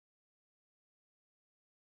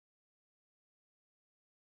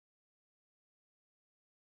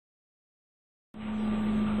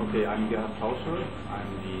Okay, I'm Gerhard Tauscher.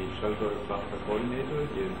 I'm the shelter cluster coordinator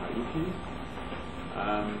here in Haiti.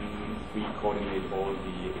 We coordinate all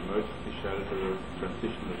the emergency shelter,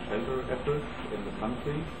 transitional shelter efforts in the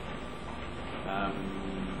country.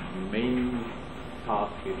 Main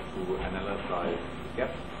task is to analyze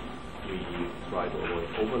gaps. We try to avoid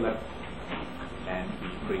overlaps, and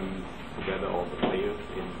we bring together all the players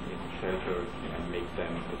in shelter and make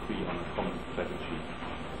them agree on a common strategy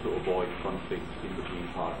to avoid conflicts in between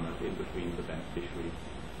partners, in between the beneficiaries,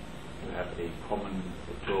 to have a common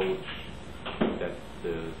approach that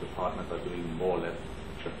the partners are doing more or less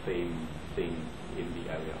the same thing in the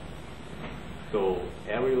area. So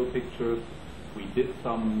aerial pictures, we did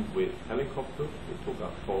some with helicopters. It took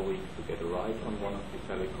us 4 weeks to get a ride on one of these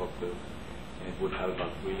helicopters, and it would help us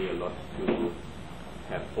really a lot to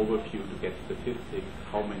have overview, to get statistics,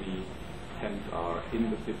 how many tents are in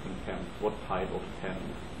the different camps, what type of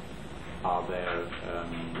tents are there,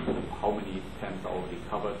 how many tents are already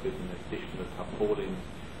covered with an additional tarpaulin.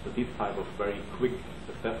 So this type of very quick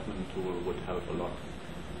assessment tool would help a lot.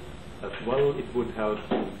 As well, it would help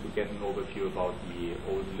to get an overview about the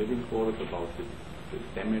old living quarters, about the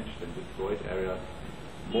damaged and destroyed areas,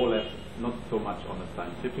 more or less not so much on a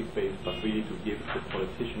scientific base, but really to give the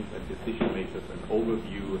politicians and decision makers an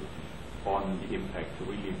overview on the impact, to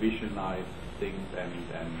really visualize things and